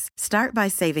desserts. Start by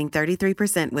saving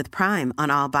 33% with Prime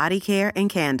on all body care and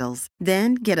candles.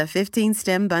 Then get a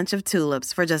 15-stem bunch of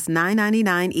tulips for just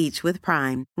 $9.99 each with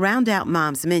Prime. Round out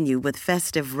Mom's menu with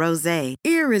festive rosé,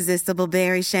 irresistible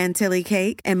berry chantilly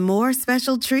cake, and more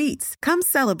special treats. Come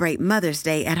celebrate Mother's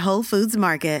Day at Whole Foods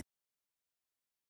Market.